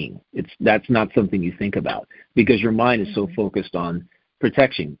being. That's not something you think about because your mind is so focused on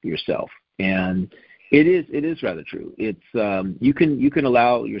protecting yourself. And it is rather true. It's you can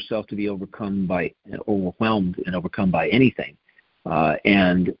allow yourself to be overwhelmed and overcome by anything,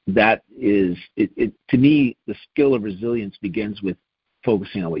 and that is it. To me, the skill of resilience begins with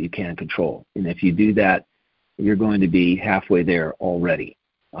focusing on what you can control. And if you do that, you're going to be halfway there already,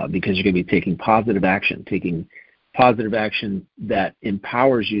 because you're going to be taking positive action that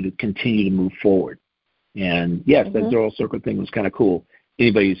empowers you to continue to move forward. And yes, that Zorro Circle thing was kind of cool.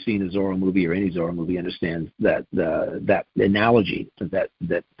 Anybody who's seen a Zorro movie or any Zorro movie understands that that analogy.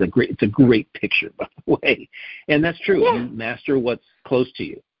 It's a great picture, by the way, and that's true. Yeah. You master what's close to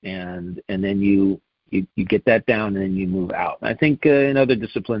you, and then you get that down, and then you move out. I think in other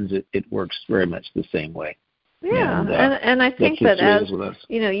disciplines it works very much the same way. Yeah, and I think that as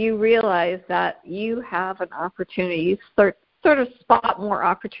you realize that you have an opportunity, you sort of spot more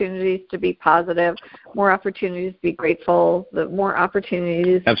opportunities to be positive, more opportunities to be grateful, more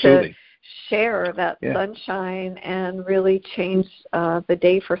opportunities to share that sunshine and really change the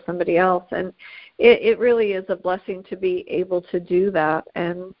day for somebody else. And it really is a blessing to be able to do that.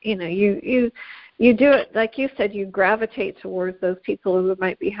 And you do it, like you said, you gravitate towards those people who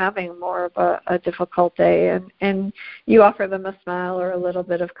might be having more of a difficult day, and you offer them a smile or a little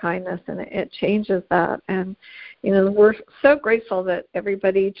bit of kindness, and it changes that. And, we're so grateful that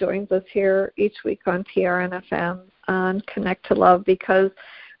everybody joins us here each week on PRN-FM on Connect to Love, because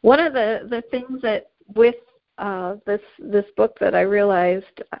one of the things that with this book that I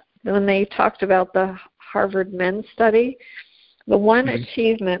realized when they talked about the Harvard Men's Study, the one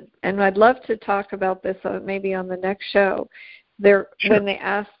achievement, and I'd love to talk about this maybe on the next show, when they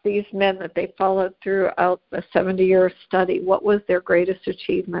asked these men that they followed throughout the 70-year study, what was their greatest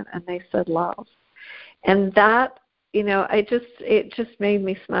achievement, and they said love. And that, it just made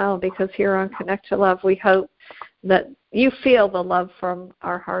me smile, because here on Connect to Love, we hope that you feel the love from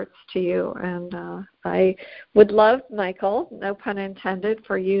our hearts to you. And I would love, Michael, no pun intended,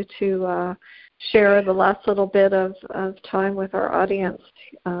 for you to share the last little bit of time with our audience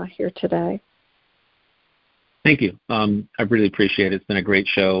here today. Thank you. I really appreciate it. It's been a great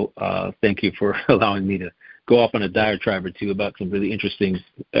show. Thank you for allowing me to go off on a diatribe or two about some really interesting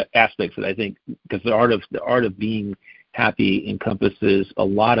aspects that I think, because the art of being happy encompasses a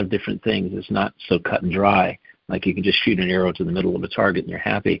lot of different things. It's not so cut and dry, like you can just shoot an arrow to the middle of a target and you're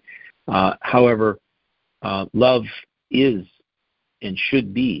happy. However, love is and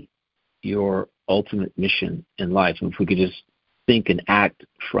should be your ultimate mission in life. And if we could just think and act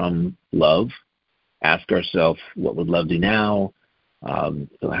from love, ask ourselves, what would love do now?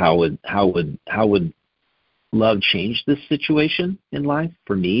 How would love change this situation in life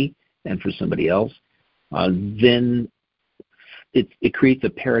for me and for somebody else? Then it creates a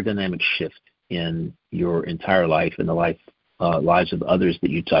paradigmatic shift in your entire life and the lives of others that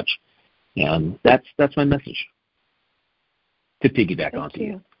you touch. And that's my message, to piggyback onto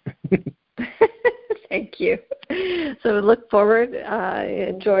you. Thank you. So look forward.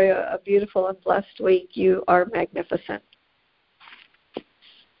 Enjoy a beautiful and blessed week. You are magnificent.